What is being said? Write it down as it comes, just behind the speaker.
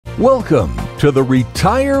Welcome to the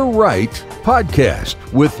Retire Right podcast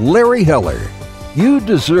with Larry Heller. You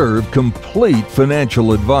deserve complete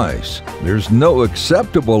financial advice. There's no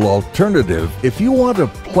acceptable alternative if you want a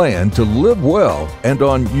plan to live well and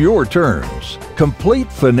on your terms.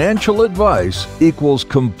 Complete financial advice equals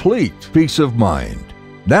complete peace of mind.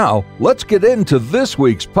 Now, let's get into this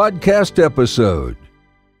week's podcast episode.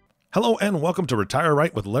 Hello and welcome to Retire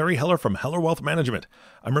Right with Larry Heller from Heller Wealth Management.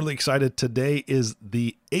 I'm really excited. Today is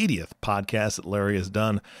the 80th podcast that Larry has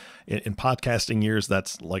done. In podcasting years,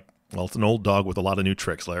 that's like, well, it's an old dog with a lot of new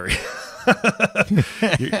tricks, Larry. I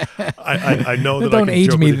know that don't I can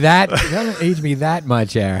age joke me with you. that. Don't age me that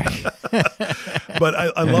much, Eric. But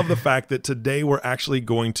I love the fact that today we're actually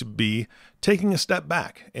going to be taking a step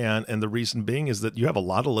back. And the reason being is that you have a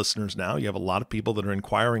lot of listeners now. You have a lot of people that are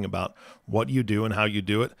inquiring about what you do and how you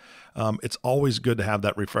do it. It's always good to have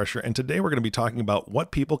that refresher. And today we're going to be talking about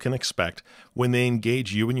what people can expect when they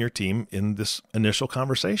engage you and your team in this initial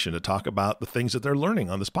conversation to talk about the things that they're learning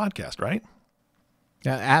on this podcast, right?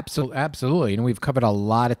 Yeah, absolutely. And we've covered a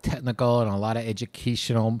lot of technical and a lot of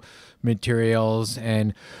educational materials,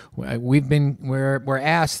 and we're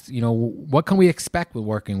asked, what can we expect with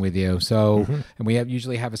working with you? So, and we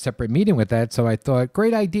usually have a separate meeting with that. So I thought,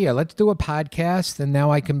 great idea. Let's do a podcast, and now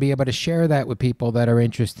I can be able to share that with people that are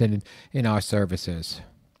interested in our services.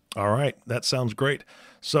 All right, that sounds great.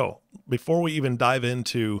 So before we even dive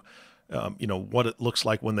into, what it looks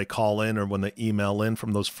like when they call in or when they email in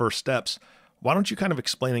from those first steps, why don't you kind of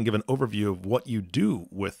explain and give an overview of what you do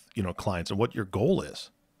with, clients and what your goal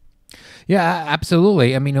is? Yeah,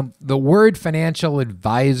 absolutely. I mean, the word financial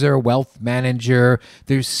advisor, wealth manager,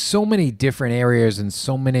 there's so many different areas and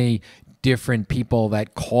so many different people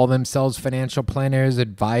that call themselves financial planners,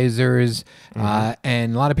 advisors,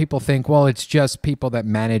 and a lot of people think, well, it's just people that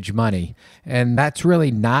manage money. And that's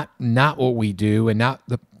really not what we do, and not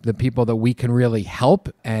the people that we can really help.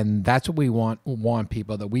 And that's what we want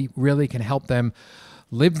people, that we really can help them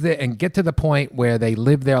live there and get to the point where they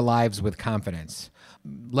live their lives with confidence.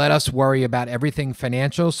 Let us worry about everything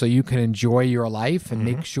financial so you can enjoy your life and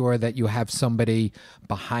make sure that you have somebody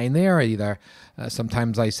behind there. Either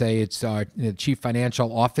sometimes I say it's our chief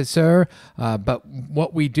financial officer, but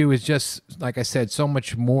what we do is just, like I said, so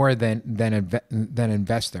much more than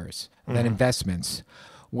investors, than investments.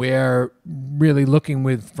 We're really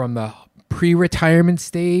looking from the pre-retirement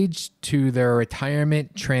stage to their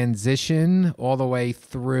retirement transition all the way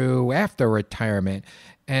through after retirement.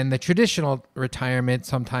 And the traditional retirement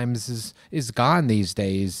sometimes is gone these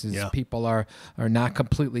days. People are not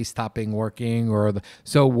completely stopping working.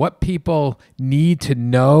 So what people need to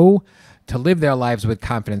know to live their lives with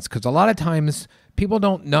confidence, because a lot of times people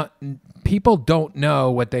don't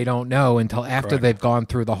know what they don't know until after they've gone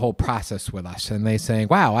through the whole process with us. And they say,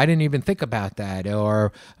 wow, I didn't even think about that.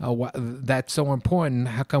 Or that's so important.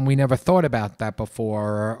 How come we never thought about that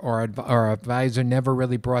before? Or our advisor never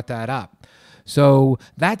really brought that up. So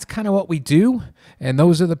that's kind of what we do. And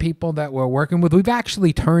those are the people that we're working with. We've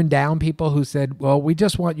actually turned down people who said, well, we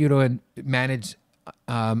just want you to manage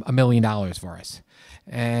 $1 million for us.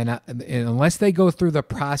 And unless they go through the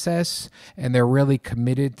process and they're really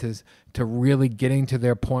committed to really getting to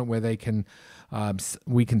their point where they can,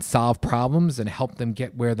 we can solve problems and help them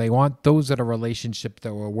get where they want, those are the relationships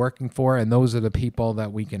that we're working for, and those are the people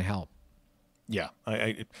that we can help. Yeah,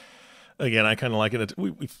 Again, I kind of like it.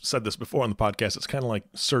 We've said this before on the podcast. It's kind of like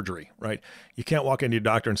surgery, right? You can't walk into your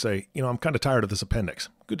doctor and say, I'm kind of tired of this appendix.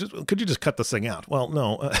 Could you just cut this thing out? Well,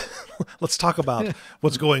 no. Let's talk about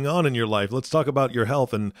what's going on in your life. Let's talk about your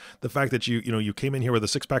health and the fact that you came in here with a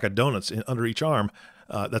 6-pack of donuts under each arm.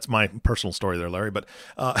 That's my personal story there, Larry. But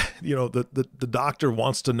the doctor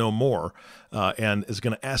wants to know more and is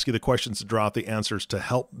going to ask you the questions to draw out the answers to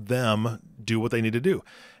help them do what they need to do.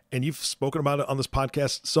 And you've spoken about it on this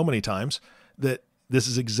podcast so many times that this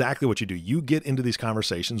is exactly what you do. You get into these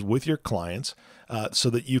conversations with your clients so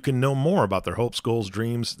that you can know more about their hopes, goals,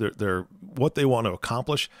 dreams, their what they want to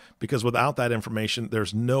accomplish. Because without that information,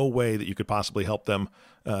 there's no way that you could possibly help them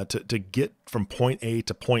to get from point A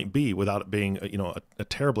to point B without it being a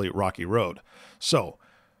terribly rocky road. So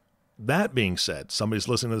that being said, somebody's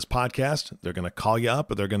listening to this podcast, they're going to call you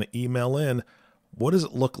up or they're going to email in. What does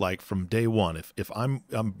it look like from day one? If I'm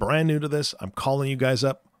brand new to this, I'm calling you guys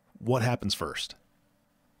up, what happens first?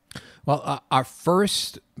 Well, our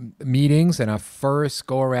first meetings and our first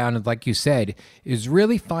go around, like you said, is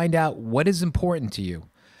really find out what is important to you.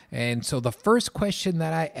 And so the first question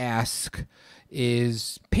that I ask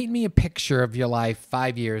is, paint me a picture of your life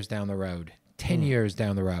 5 years down the road, 10 years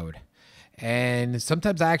down the road. And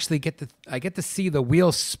sometimes I actually get to see the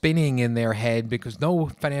wheel spinning in their head because no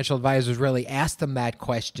financial advisors really asked them that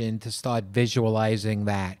question to start visualizing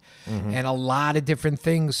that. And a lot of different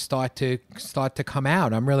things start to come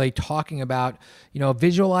out. I'm really talking about,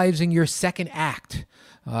 visualizing your second act.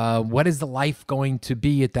 What is the life going to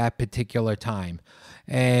be at that particular time?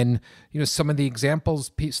 And, some of the examples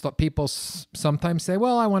people sometimes say,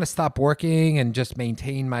 well, I want to stop working and just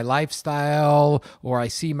maintain my lifestyle, or I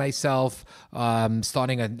see myself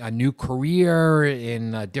starting a new career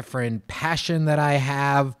in a different passion that I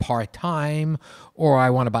have part-time, or I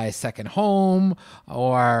want to buy a second home,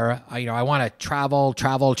 or, I want to travel.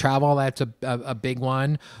 That's a big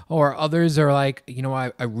one. Or others are like,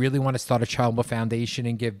 I really want to start a charitable foundation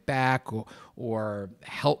and give back, or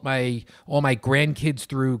help all my grandkids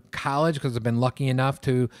through college because I've been lucky enough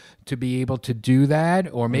to be able to do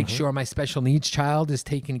that, or make sure my special needs child is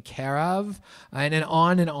taken care of, and then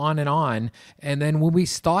on and on and on. And then when we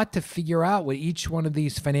start to figure out what each one of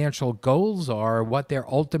these financial goals are, what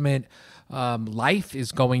their ultimate life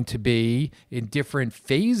is going to be in different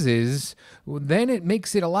phases, then it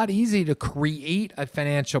makes it a lot easier to create a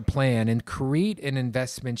financial plan and create an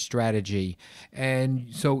investment strategy. And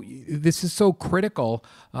so this is so critical.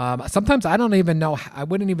 Sometimes I wouldn't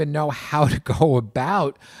even know how to go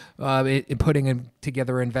about putting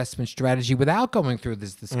together an investment strategy without going through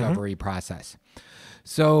this discovery process.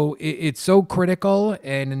 So it's so critical,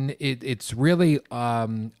 and it's really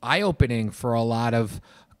eye-opening for a lot of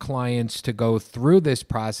clients to go through this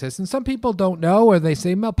process. And some people don't know, or they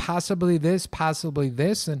say, well, possibly this,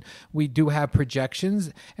 and we do have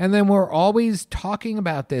projections. And then we're always talking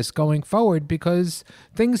about this going forward because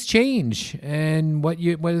things change, and what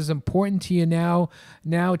is important to you now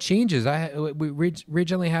changes. We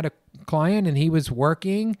originally had a client, and he was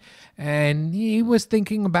working, and he was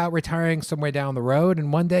thinking about retiring somewhere down the road.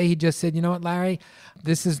 And one day he just said, you know what, Larry,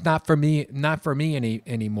 this is not for me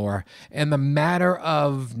anymore. And the matter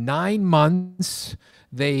of 9 months,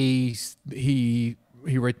 he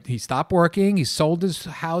stopped working. He sold his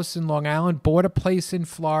house in Long Island, bought a place in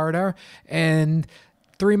Florida, and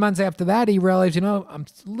 3 months after that, he realized, I'm a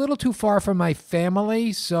little too far from my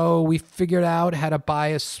family, so we figured out how to buy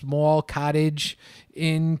a small cottage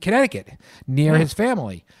in Connecticut near his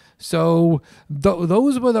family. So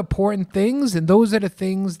those were the important things, and those are the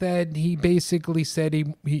things that he basically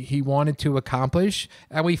said he wanted to accomplish.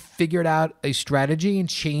 And we figured out a strategy and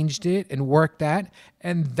changed it and worked that.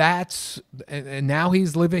 And now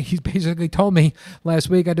he's living. He's basically told me last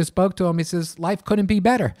week, I just spoke to him. He says life couldn't be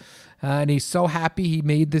better. And he's so happy he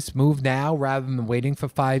made this move now rather than waiting for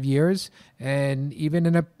 5 years. And even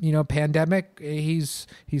in a pandemic, he's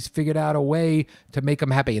figured out a way to make him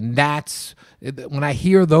happy. And that's when I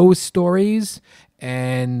hear those stories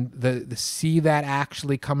and the see that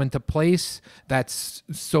actually come into place, that's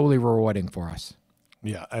solely rewarding for us.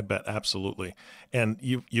 Yeah, I bet. Absolutely. And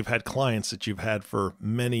you've had clients that you've had for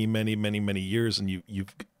many, many, many, many years, and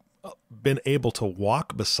you've been able to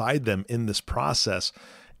walk beside them in this process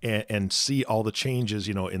and see all the changes,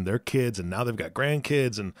 in their kids, and now they've got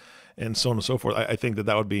grandkids and so on and so forth. I think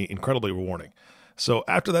that would be incredibly rewarding. So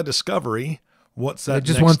after that discovery, what's that?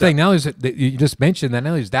 Just next one step? thing. Now you just mentioned that.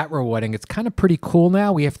 Now is that rewarding? It's kind of pretty cool.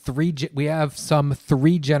 Now we have some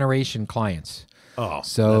 3-generation clients. Oh,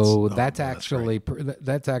 so that's actually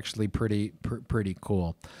pretty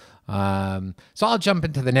cool. So I'll jump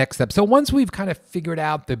into the next step. So once we've kind of figured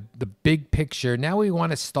out the big picture, now we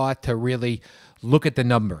want to start to really look at the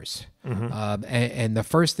numbers. And the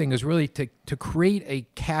first thing is really to create a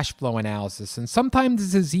cash flow analysis. And sometimes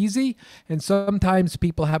this is easy, and sometimes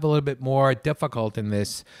people have a little bit more difficult in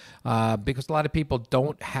this because a lot of people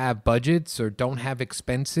don't have budgets or don't have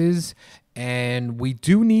expenses. And we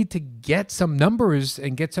do need to get some numbers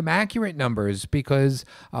and get some accurate numbers, because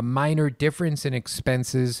a minor difference in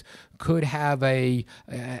expenses could have a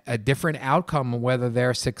different outcome, whether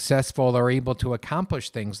they're successful or able to accomplish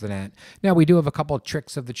things than that. Now, we do have a couple of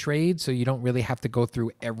tricks of the trade, so you don't really have to go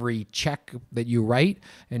through every check that you write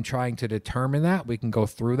and trying to determine that. We can go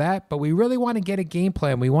through that, but we really want to get a game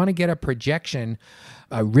plan. We want to get a projection,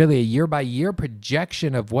 really a year-by-year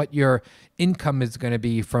projection of what your income is going to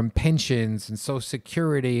be from pensions and Social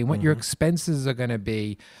Security, and what your expenses are going to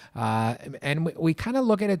be. And we kind of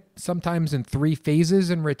look at it sometimes in 3 phases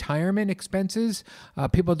in retirement expenses.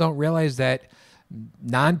 People don't realize that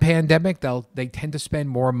Non-pandemic, they tend to spend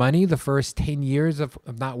more money the first 10 years of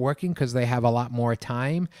not working because they have a lot more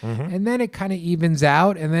time. And then it kind of evens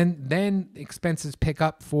out, and then expenses pick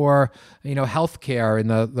up for, healthcare in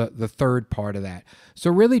the third part of that.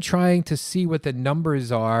 So really trying to see what the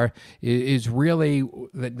numbers are is really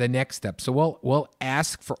the next step. So we'll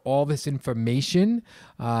ask for all this information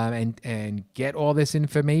and get all this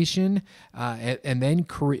information and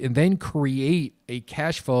then create a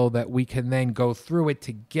cash flow that we can then go through it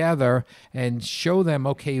together and show them,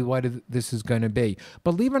 okay, what this is going to be.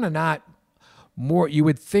 Believe it or not, you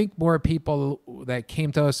would think more people that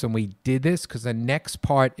came to us and we did this, because the next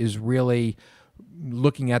part is really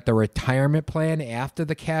looking at the retirement plan after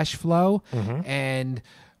the cash flow. And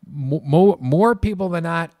more people than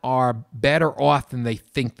not are better off than they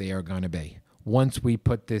think they are going to be once we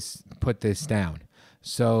put this down.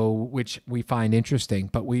 So, which we find interesting,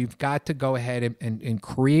 but we've got to go ahead and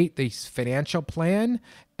create this financial plan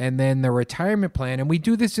and then the retirement plan. And we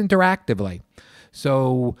do this interactively.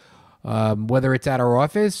 So whether it's at our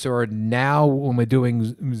office or now when we're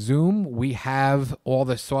doing Zoom, we have all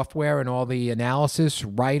the software and all the analysis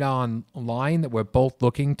right online that we're both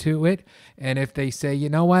looking to it. And if they say, you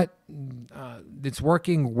know what, it's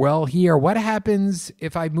working well here, what happens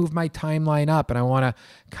if I move my timeline up and I want to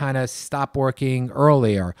kind of stop working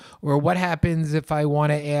earlier? Or what happens if I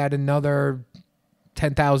want to add another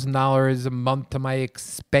 $10,000 a month to my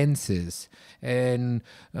expenses? And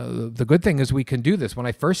the good thing is we can do this. When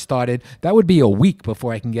I first started, that would be a week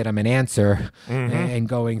before I can get them an answer and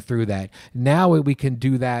going through that. Now we can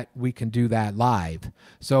do that. We can do that live.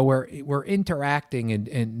 So we're interacting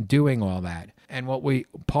and doing all that. And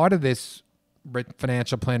part of this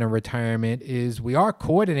financial plan of retirement is we are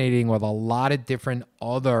coordinating with a lot of different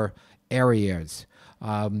other areas.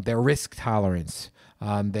 Their risk tolerance,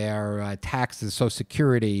 their taxes, Social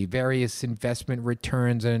Security, various investment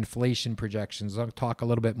returns and inflation projections. I'll talk a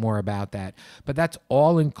little bit more about that. But that's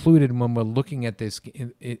all included when we're looking at this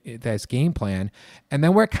game plan. And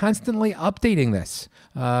then we're constantly updating this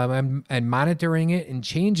and monitoring it and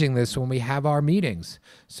changing this when we have our meetings.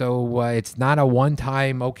 So it's not a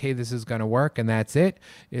one-time, okay, this is going to work and that's it.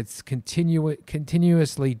 It's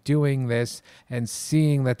continuously doing this and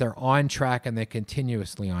seeing that they're on track and they're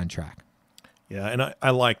continuously on track. Yeah, and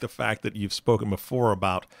I like the fact that you've spoken before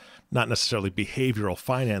about not necessarily behavioral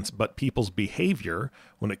finance, but people's behavior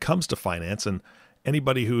when it comes to finance. And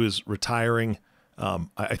anybody who is retiring,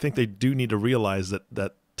 I think they do need to realize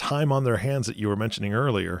that time on their hands that you were mentioning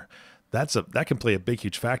earlier, that can play a big,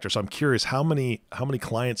 huge factor. So I'm curious, how many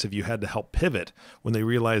clients have you had to help pivot when they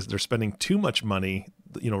realize they're spending too much money,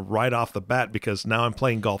 right off the bat, because now I'm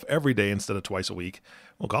playing golf every day instead of twice a week.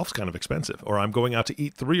 Well, golf's kind of expensive. Or I'm going out to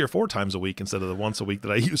eat 3 or 4 times a week instead of the once a week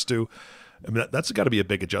that I used to. I mean, that's got to be a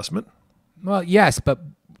big adjustment. Well, yes, but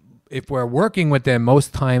if we're working with them,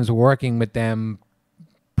 most times we're working with them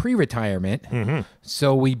pre-retirement.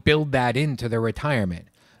 So we build that into their retirement.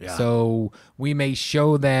 Yeah. So we may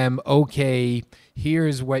show them, okay,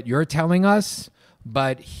 here's what you're telling us,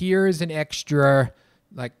 but here's an extra,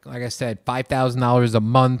 like I said, $5,000 a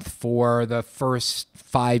month for the first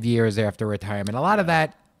 5 years after retirement. A lot of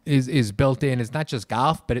that is built in. It's not just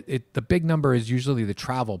golf, but the big number is usually the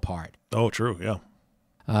travel part. Oh, true, yeah.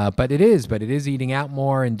 But it is eating out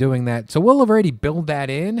more and doing that. So we'll already build that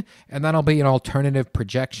in, and that'll be an alternative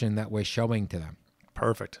projection that we're showing to them.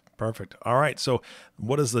 Perfect. All right. So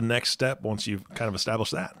what is the next step once you've kind of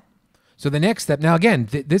established that? So the next step, now again,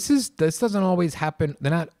 this doesn't always happen.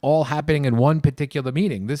 They're not all happening in one particular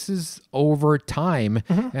meeting. This is over time.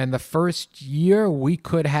 And the first year we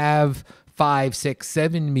could have 5, 6,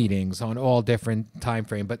 7 meetings on all different time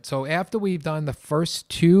frame. But so after we've done the first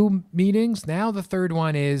 2 meetings, now the third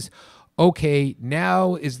one is, okay,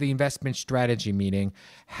 now is the investment strategy meeting.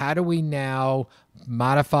 How do we now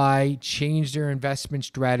modify, change their investment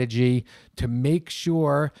strategy to make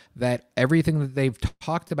sure that everything that they've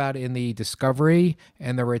talked about in the discovery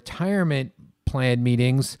and the retirement plan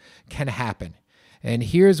meetings can happen? And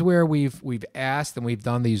here's where we've asked and we've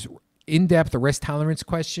done these in-depth risk tolerance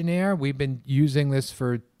questionnaire. We've been using this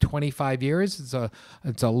for 25 years.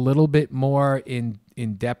 It's a little bit more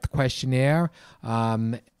in-depth questionnaire.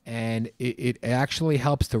 And it actually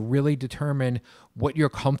helps to really determine what you're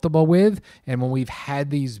comfortable with. And when we've had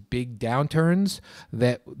these big downturns,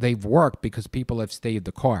 that they've worked because people have stayed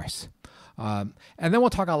the course. And then we'll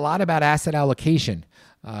talk a lot about asset allocation.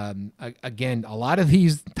 Again, a lot of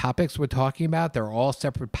these topics we're talking about, they're all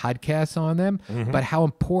separate podcasts on them, but how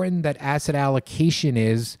important that asset allocation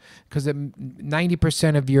is, because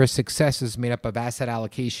 90% of your success is made up of asset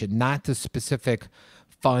allocation, not the specific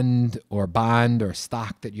fund or bond or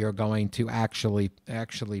stock that you're going to actually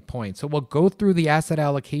point. So we'll go through the asset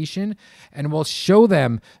allocation and we'll show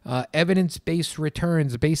them evidence-based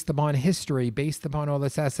returns based upon history, based upon all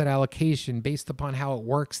this asset allocation, based upon how it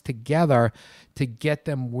works together to get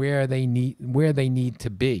them where they need to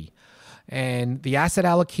be. And the asset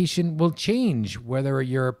allocation will change whether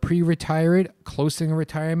you're pre-retired, closing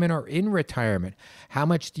retirement, or in retirement. How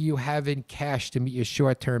much do you have in cash to meet your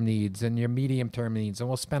short-term needs and your medium-term needs? And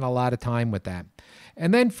we'll spend a lot of time with that.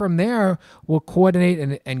 And then from there, we'll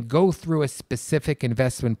coordinate and go through a specific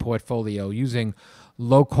investment portfolio using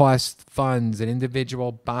low-cost funds and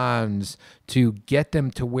individual bonds to get them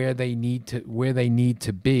to where they need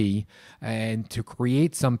to be, and to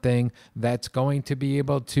create something that's going to be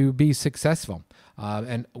able to be successful.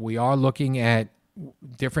 And we are looking at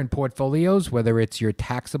different portfolios, whether it's your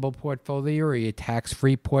taxable portfolio or your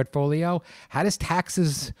tax-free portfolio. How does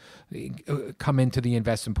taxes come into the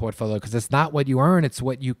investment portfolio? Because it's not what you earn, it's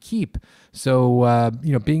what you keep. So,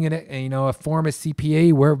 being a former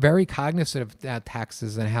CPA, we're very cognizant of that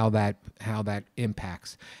taxes and how that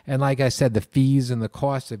impacts. And like I said, the fees and the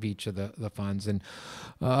costs of each of the funds. And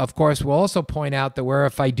of course, we'll also point out that we're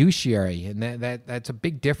a fiduciary, and that's a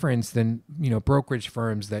big difference than brokerage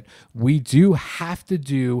firms, that we do have to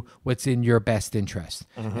do what's in your best interest,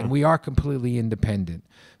 and we are completely independent.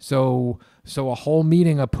 So a whole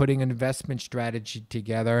meeting of putting an investment strategy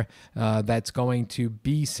together that's going to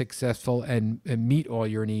be successful and meet all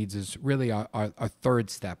your needs is really our third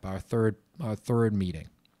step, our third meeting.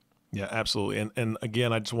 Yeah, absolutely. And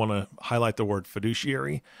again, I just want to highlight the word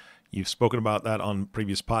fiduciary. You've spoken about that on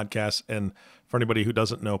previous podcasts. And for anybody who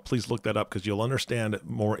doesn't know, please look that up, because you'll understand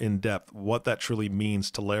more in depth what that truly means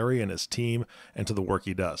to Larry and his team and to the work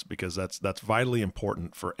he does, because that's vitally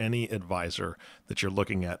important for any advisor that you're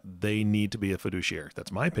looking at. They need to be a fiduciary. That's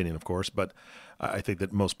my opinion, of course, but I think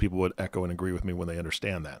that most people would echo and agree with me when they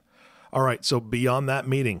understand that. All right. So beyond that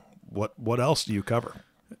meeting, what else do you cover?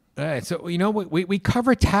 All right. So, we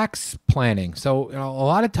cover tax planning. So, a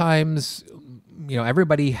lot of times,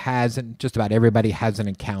 just about everybody has an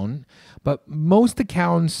accountant, but most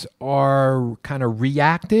accountants are kind of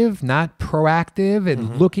reactive, not proactive,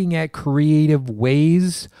 and looking at creative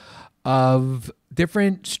ways of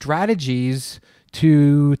different strategies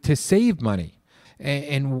to save money.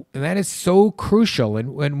 And that is so crucial.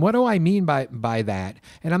 And what do I mean by that?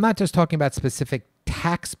 And I'm not just talking about specific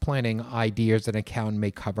tax planning ideas an accountant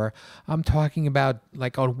may cover. I'm talking about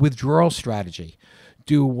like a withdrawal strategy.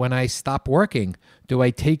 When I stop working, do I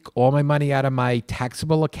take all my money out of my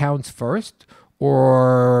taxable accounts first?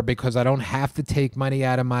 Or because I don't have to take money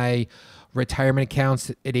out of my retirement accounts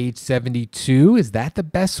at age 72, is that the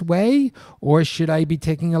best way? Or should I be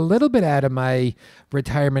taking a little bit out of my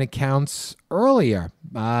retirement accounts earlier?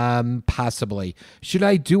 Possibly. Should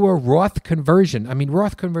I do a Roth conversion? I mean,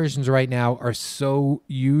 Roth conversions right now are so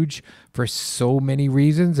huge for so many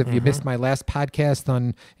reasons. If you missed my last podcast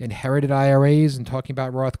on inherited IRAs and talking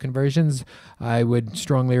about Roth conversions, I would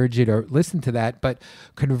strongly urge you to listen to that. But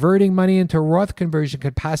converting money into Roth conversion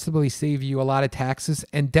could possibly save you a lot of taxes,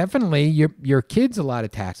 and definitely your kids a lot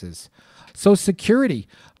of taxes. Social Security,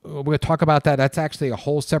 we'll talk about that. That's actually a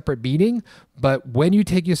whole separate meeting. But when you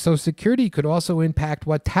take your Social Security, it could also impact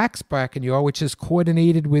what tax bracket you are, which is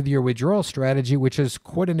coordinated with your withdrawal strategy, which is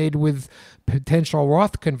coordinated with potential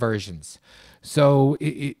Roth conversions. So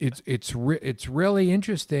it's really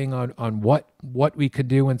interesting on what we could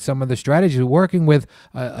do in some of the strategies. We're working with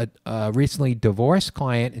a recently divorced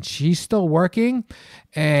client, and she's still working,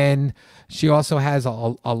 and she also has a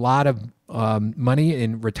lot of money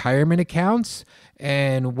in retirement accounts,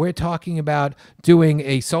 and we're talking about doing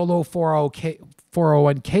a solo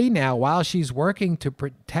 401k now while she's working to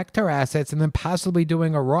protect her assets, and then possibly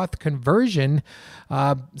doing a Roth conversion.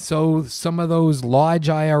 So some of those large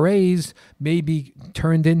IRAs may be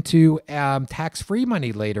turned into tax-free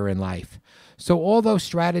money later in life. So all those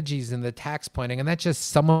strategies in the tax planning, and that's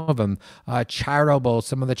just some of them,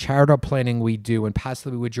 some of the charitable planning we do, and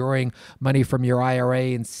possibly withdrawing money from your IRA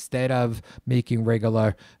instead of making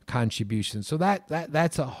regular contributions. So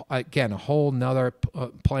that's a whole nother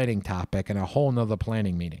planning topic and a whole nother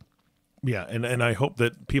planning meeting. Yeah, and I hope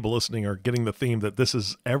that people listening are getting the theme that this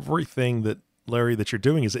is everything that, Larry, that you're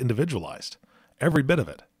doing is individualized, every bit of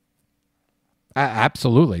it.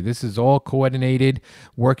 Absolutely. This is all coordinated,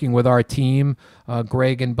 working with our team,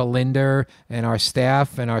 Greg and Belinda, and our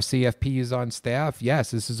staff, and our CFPs on staff.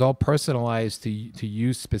 Yes, this is all personalized to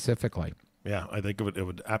you specifically. Yeah, I think it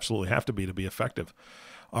would absolutely have to be effective.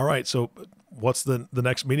 All right, so what's the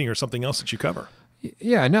next meeting or something else that you cover?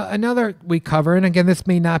 Yeah, another we cover, and again, this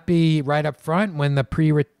may not be right up front when the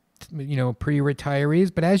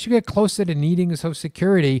pre-retirees, but as you get closer to needing Social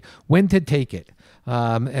Security, when to take it.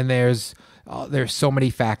 And there's so many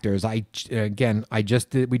factors. We just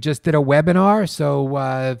did a webinar.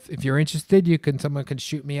 So if you're interested, someone can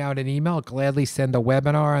shoot me out an email. I'll gladly send a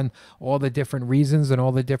webinar on all the different reasons and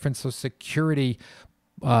all the different Social Security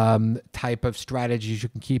type of strategies you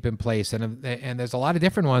can keep in place. And there's a lot of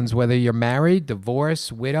different ones, whether you're married,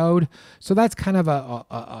 divorced, widowed. So that's kind of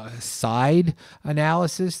a side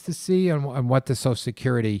analysis to see on what the Social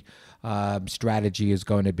Security strategy is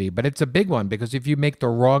going to be. But it's a big one, because if you make the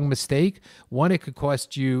wrong mistake, one, it could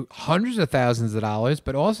cost you hundreds of thousands of dollars,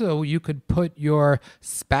 but also you could put your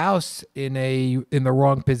spouse in the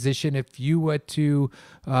wrong position if you were to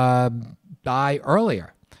die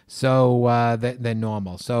earlier than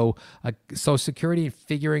normal. So Social Security,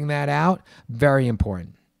 figuring that out, very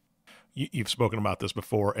important. You've spoken about this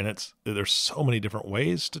before, and there's so many different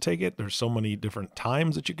ways to take it. There's so many different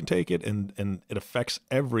times that you can take it, and it affects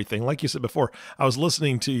everything. Like you said before, I was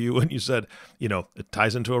listening to you when you said, it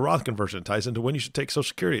ties into a Roth conversion, it ties into when you should take Social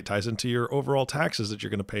Security, it ties into your overall taxes that you're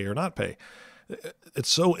going to pay or not pay. It's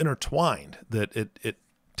so intertwined that it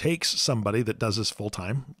takes somebody that does this full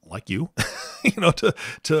time, like you,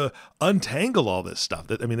 to untangle all this stuff.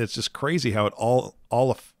 It's just crazy how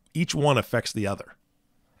it each one affects the other.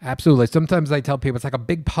 Absolutely. Sometimes I tell people it's like a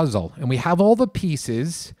big puzzle, and we have all the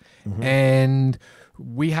pieces, and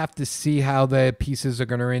we have to see how the pieces are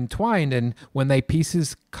going to entwine. And when the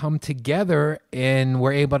pieces come together and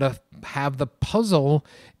we're able to have the puzzle,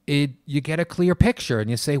 you get a clear picture, and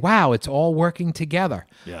you say, wow, it's all working together.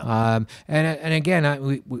 Yeah. And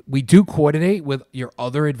again, we do coordinate with your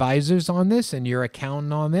other advisors on this and your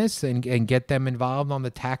accountant on this, and get them involved on the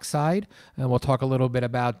tax side. And we'll talk a little bit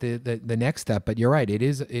about the next step. But you're right, it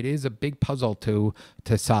is a big puzzle to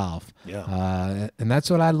solve. Yeah. And that's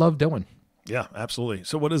what I love doing. Yeah, absolutely.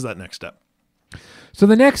 So what is that next step? So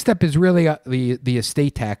the next step is really the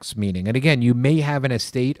estate tax meeting. And again, you may have an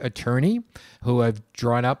estate attorney who have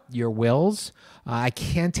drawn up your wills. I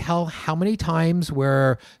can't tell how many times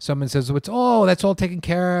where someone says, that's all taken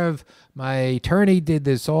care of. My attorney did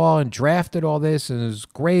this all and drafted all this, and it was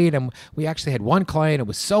great. And we actually had one client who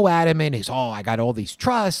was so adamant. He's, I got all these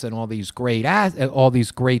trusts and all these great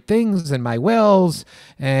things in my wills.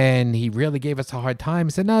 And he really gave us a hard time.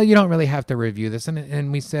 He said, no, you don't really have to review this.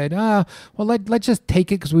 And we said, let's just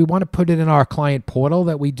take it, because we want to put it in our client portal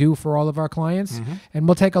that we do for all of our clients. And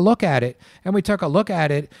we'll take a look at it. And we took a look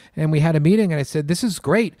at it, and we had a meeting, and I said, this is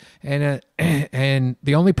great. And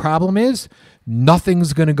the only problem is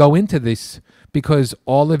nothing's going to go into this, because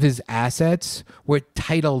all of his assets were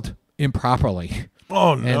titled improperly.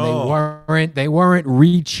 Oh, no. And they weren't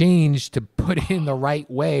rechanged to put in the right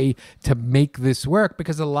way to make this work,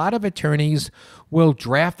 because a lot of attorneys will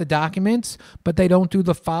draft the documents, but they don't do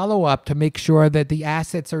the follow-up to make sure that the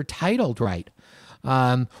assets are titled right.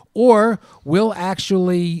 Or we'll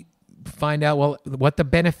actually find out what the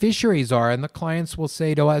beneficiaries are, and the clients will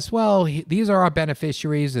say to us, these are our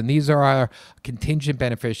beneficiaries and these are our contingent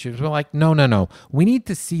beneficiaries. We're like, no, we need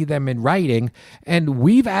to see them in writing. And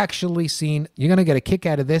we've actually seen, you're going to get a kick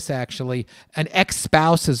out of this, actually, an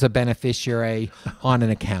ex-spouse is a beneficiary on an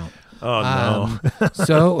account. Oh, no.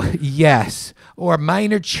 So yes, or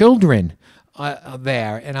minor children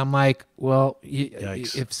there. And I'm like,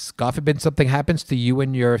 if God forbid something happens to you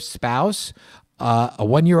and your spouse, a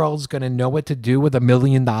 1-year-old is going to know what to do with $1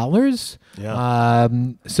 million. Yeah.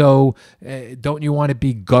 So don't you want to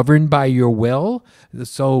be governed by your will?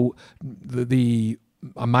 So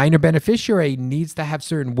a minor beneficiary needs to have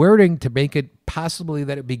certain wording to make it possibly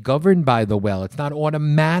that it be governed by the will. It's not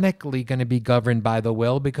automatically going to be governed by the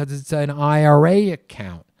will, because it's an IRA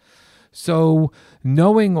account. So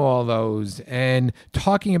knowing all those and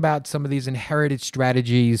talking about some of these inherited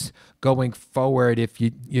strategies going forward, if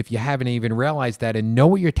you haven't even realized that, and know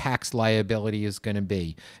what your tax liability is going to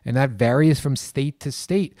be. And that varies from state to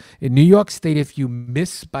state. In New York State, if you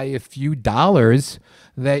miss by a few dollars,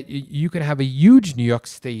 that you can have a huge New York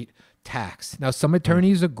State tax. Now, some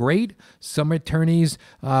attorneys are great. Some attorneys,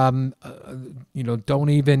 don't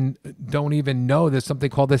even know there's something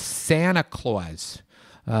called the Santa Clause.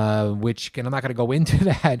 Which I'm not going to go into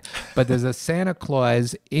that, but there's a Santa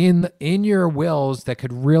Clause in your wills that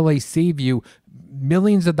could really save you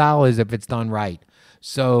millions of dollars if it's done right.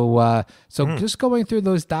 So just going through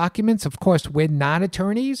those documents, of course, we're not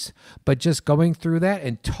attorneys, but just going through that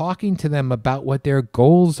and talking to them about what their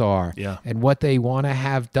goals are and what they want to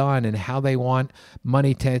have done and how they want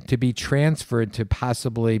money to be transferred to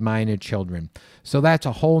possibly minor children. So that's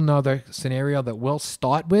a whole nother scenario that we'll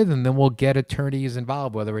start with, and then we'll get attorneys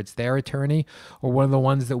involved, whether it's their attorney or one of the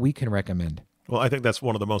ones that we can recommend. Well, I think that's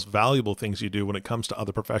one of the most valuable things you do when it comes to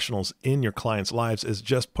other professionals in your clients' lives is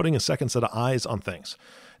just putting a second set of eyes on things.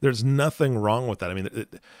 There's nothing wrong with that. I mean,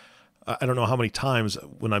 I don't know how many times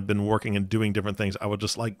when I've been working and doing different things, I would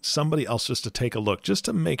just like somebody else just to take a look, just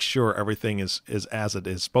to make sure everything is as it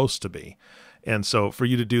is supposed to be. And so for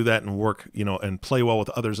you to do that and work, and play well with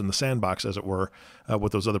others in the sandbox, as it were,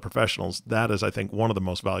 with those other professionals, that is, I think, one of the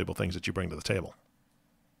most valuable things that you bring to the table.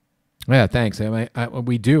 Yeah, thanks.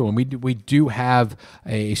 We do, and we do have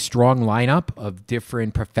a strong lineup of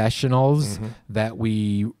different professionals that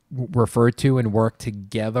we refer to and work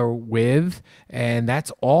together with, and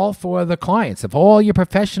that's all for the clients. If all your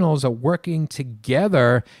professionals are working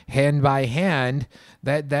together hand by hand,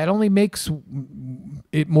 that only makes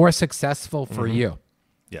it more successful for you.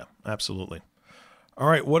 Yeah, absolutely. All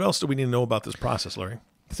right, what else do we need to know about this process, Larry?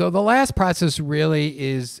 So the last process really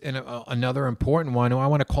is another important one. I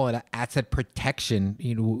want to call it asset protection.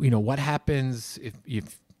 What happens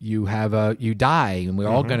if you die, and we're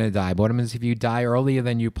all going to die? What happens if you die earlier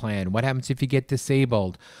than you plan? What happens if you get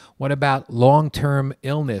disabled? What about long-term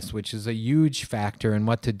illness, which is a huge factor, and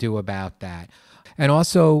what to do about that? And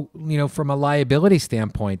also, from a liability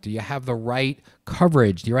standpoint, do you have the right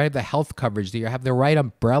coverage? Do you have the health coverage? Do you have the right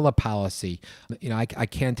umbrella policy? I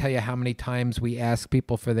can't tell you how many times we ask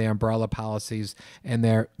people for their umbrella policies, and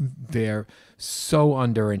they're so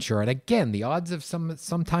underinsured. Again, the odds of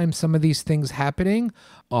sometimes some of these things happening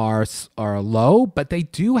are low, but they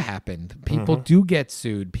do happen. People do get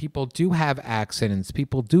sued. People do have accidents.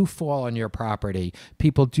 People do fall on your property.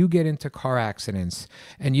 People do get into car accidents,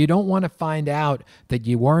 and you don't want to find out that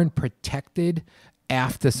you weren't protected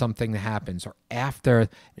after something happens, or after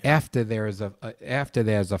there's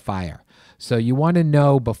a fire. So you want to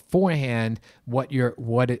know beforehand what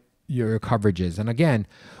your coverage is. And again,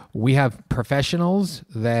 we have professionals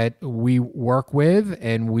that we work with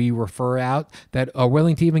and we refer out that are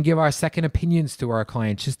willing to even give our second opinions to our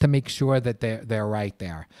clients just to make sure that they're right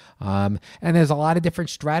there. And there's a lot of different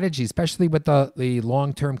strategies, especially with the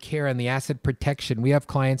long-term care and the asset protection. We have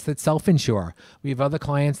clients that self-insure. We have other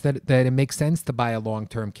clients that it makes sense to buy a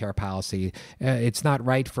long-term care policy. It's not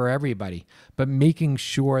right for everybody, but making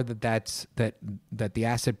sure that the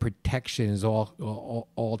asset protection is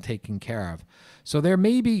all taken care of. So there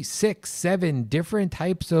may be 6, 7 different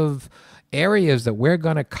types of areas that we're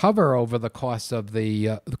going to cover over the course of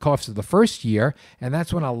the first year, and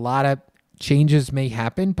that's when a lot of changes may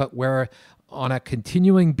happen. But we're on a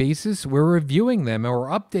continuing basis, we're reviewing them and we're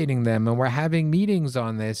updating them, and we're having meetings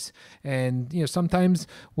on this. And sometimes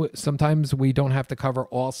we don't have to cover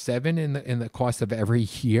all 7 in the course of every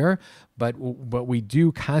year, but we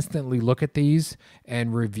do constantly look at these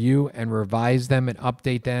and review and revise them and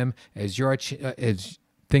update them as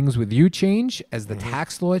things with you change, as the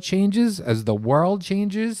tax law changes, as the world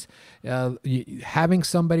changes. Having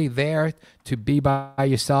somebody there to be by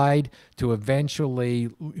your side to eventually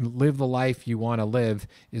live the life you want to live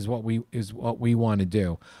is what we want to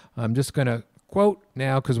do. I'm just going to quote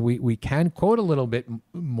now, because we can quote a little bit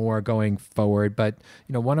more going forward. But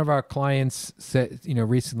one of our clients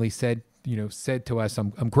recently said to us,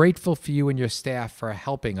 "I'm grateful for you and your staff for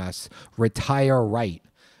helping us retire right,"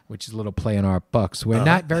 which is a little play on our bucks. We're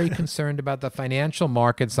not very concerned about the financial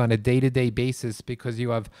markets on a day-to-day basis because you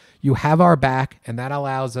have our back, and that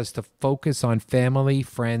allows us to focus on family,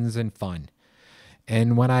 friends, and fun.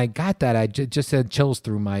 And when I got that, I just had chills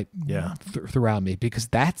throughout me, because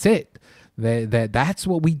that's it. That's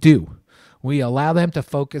what we do. We allow them to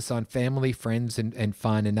focus on family, friends, and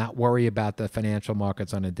fun, and not worry about the financial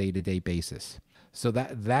markets on a day-to-day basis. So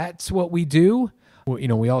that's what we do.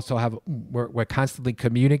 We also we're constantly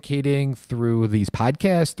communicating through these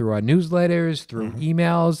podcasts, through our newsletters, through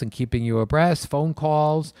emails, and keeping you abreast, phone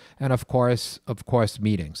calls, and of course,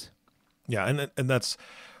 meetings. Yeah, and that's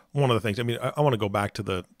one of the things. I mean, I want to go back to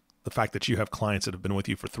the fact that you have clients that have been with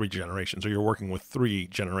you for 3 generations, or you're working with 3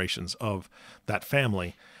 generations of that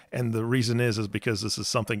family. And the reason is because this is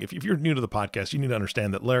something, if you're new to the podcast, you need to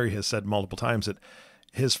understand that Larry has said multiple times that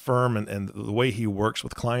his firm and the way he works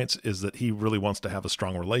with clients is that he really wants to have a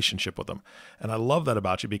strong relationship with them. And I love that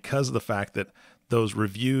about you, because of the fact that those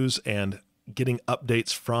reviews and getting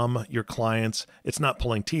updates from your clients, it's not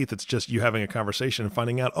pulling teeth. It's just you having a conversation and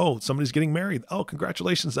finding out, oh, somebody's getting married. Oh,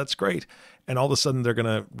 congratulations. That's great. And all of a sudden they're going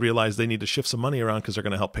to realize they need to shift some money around because they're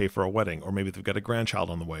going to help pay for a wedding, or maybe they've got a grandchild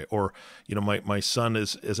on the way, or, my son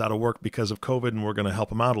is out of work because of COVID and we're going to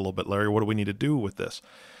help him out a little bit. Larry, what do we need to do with this?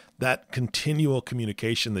 That continual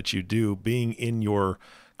communication that you do, being in your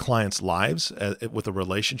clients' lives with a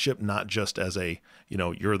relationship, not just as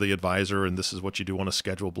you're the advisor and this is what you do on a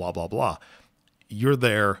schedule, blah, blah, blah. you're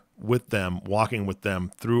there with them, walking with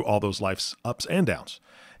them through all those life's ups and downs.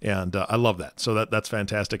 And I love that. So that's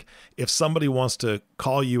fantastic. If somebody wants to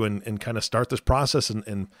call you and kind of start this process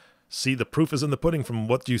and see the proof is in the pudding from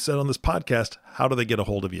what you said on this podcast, how do they get a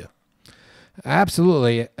hold of you?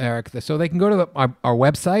 Absolutely, Eric. So they can go to our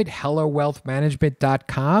website,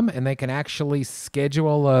 hellerwealthmanagement.com, and they can actually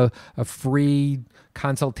schedule a free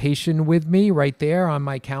consultation with me right there on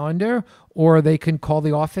my calendar, or they can call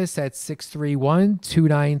the office at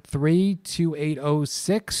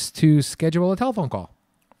 631-293-2806 to schedule a telephone call.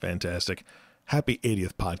 Fantastic. Happy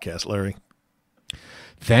 80th podcast, Larry.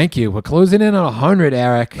 Thank you. We're closing in on 100,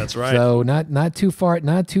 Eric. That's right. So not too far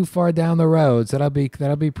down the road. So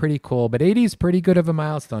that'll be pretty cool. But 80 is pretty good of a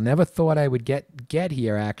milestone. Never thought I would get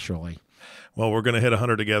here, actually. Well, we're going to hit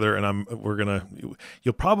 100 together, and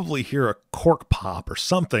you'll probably hear a cork pop or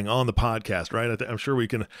something on the podcast, right? I'm sure we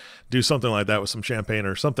can do something like that with some champagne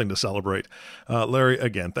or something to celebrate. Larry,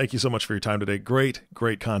 again, thank you so much for your time today. Great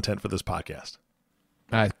content for this podcast.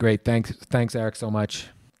 Great. Thanks, Eric, so much.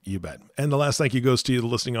 You bet. And the last thank you goes to you, the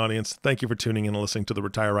listening audience. Thank you for tuning in and listening to the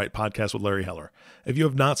Retire Right podcast with Larry Heller. If you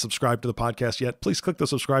have not subscribed to the podcast yet, please click the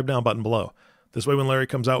subscribe now button below. This way, when Larry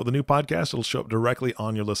comes out with a new podcast, it'll show up directly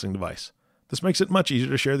on your listening device. This makes it much easier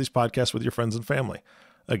to share these podcasts with your friends and family.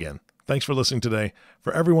 Again, thanks for listening today.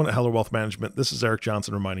 For everyone at Heller Wealth Management, this is Eric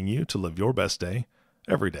Johnson reminding you to live your best day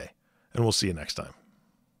every day. And we'll see you next time.